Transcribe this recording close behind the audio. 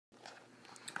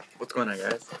What's going on,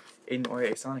 guys? Aiden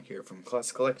or Sonic here from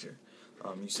Classic Collector.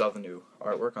 You saw the new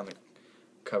artwork on the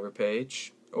cover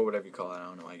page, or whatever you call it. I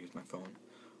don't know, I use my phone.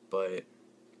 But,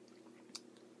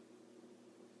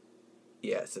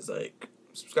 yeah, it says, like,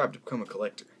 subscribe to become a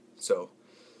collector. So,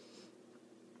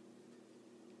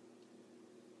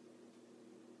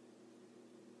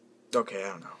 okay, I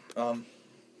don't know.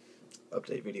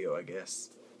 Update video, I guess.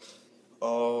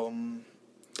 I'm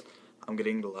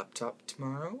getting the laptop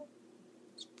tomorrow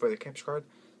for the capture card.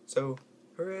 So,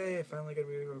 hooray, I finally got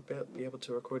to be able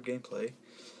to record gameplay.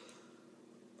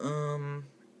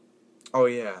 Oh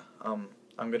yeah, I'm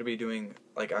gonna be doing,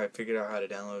 like, I figured out how to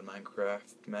download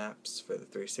Minecraft maps for the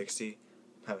 360.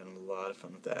 I'm having a lot of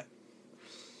fun with that.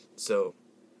 So,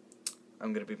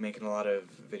 I'm gonna be making a lot of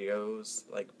videos,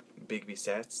 like Big B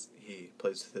Stats. He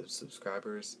plays with his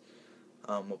subscribers.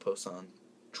 We'll post on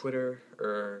Twitter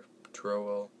or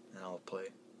Troll, and I'll play.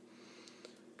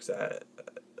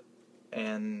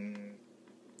 And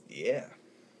yeah,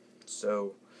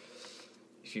 so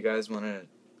if you guys want to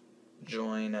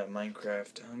join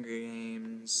Minecraft Hunger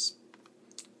Games,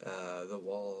 The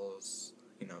Walls,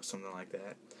 something like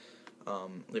that,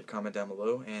 leave a comment down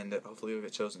below, and hopefully you'll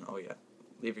get chosen. Oh yeah,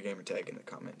 leave your gamer tag in the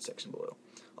comment section below.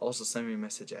 Also send me a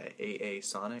message at AA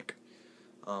Sonic.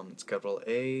 It's capital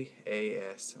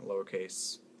A-A-S,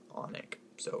 lowercase Onic,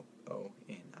 so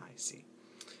O-N-I-C.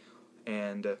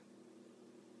 And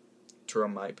Turo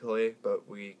might play, but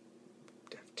we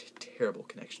have terrible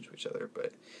connection to each other.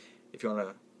 But if you want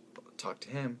to talk to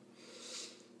him,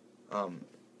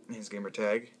 his gamer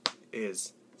tag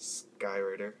is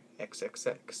Skyrider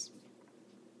XXX.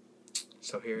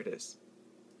 So here it is,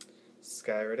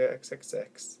 Skyrider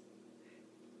XXX,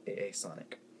 AA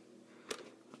Sonic.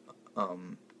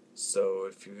 So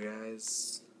if you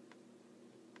guys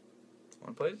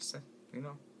want to play this,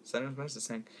 send us a message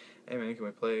saying, hey man, can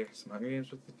we play some Hunger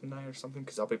Games with you tonight or something?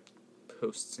 Because I'll be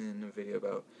posting a video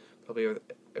about probably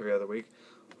every other week,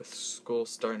 with school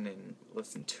starting in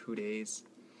less than 2 days.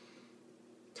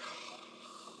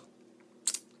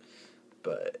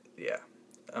 But yeah,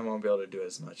 I won't be able to do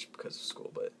as much because of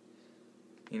school. But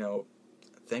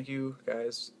thank you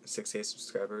guys, 68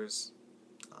 subscribers.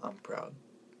 I'm proud.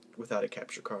 Without a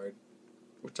capture card,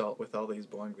 with all these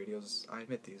boring videos, I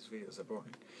admit these videos are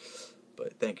boring.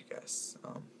 But thank you guys.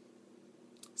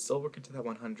 Still working to that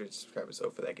 100 subscribers though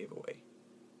for that giveaway.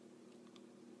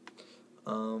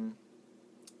 So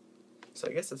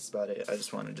I guess that's about it. I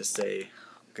just wanted to say,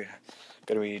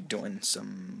 gotta be doing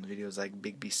some videos like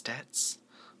Big B Stats.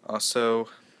 Also,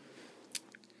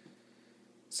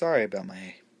 sorry about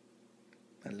my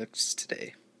looks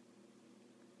today.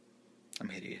 I'm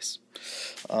hideous.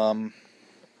 But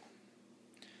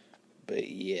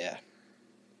yeah.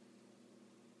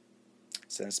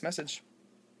 Send us a message.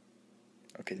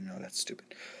 Okay, no, that's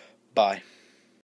stupid. Bye.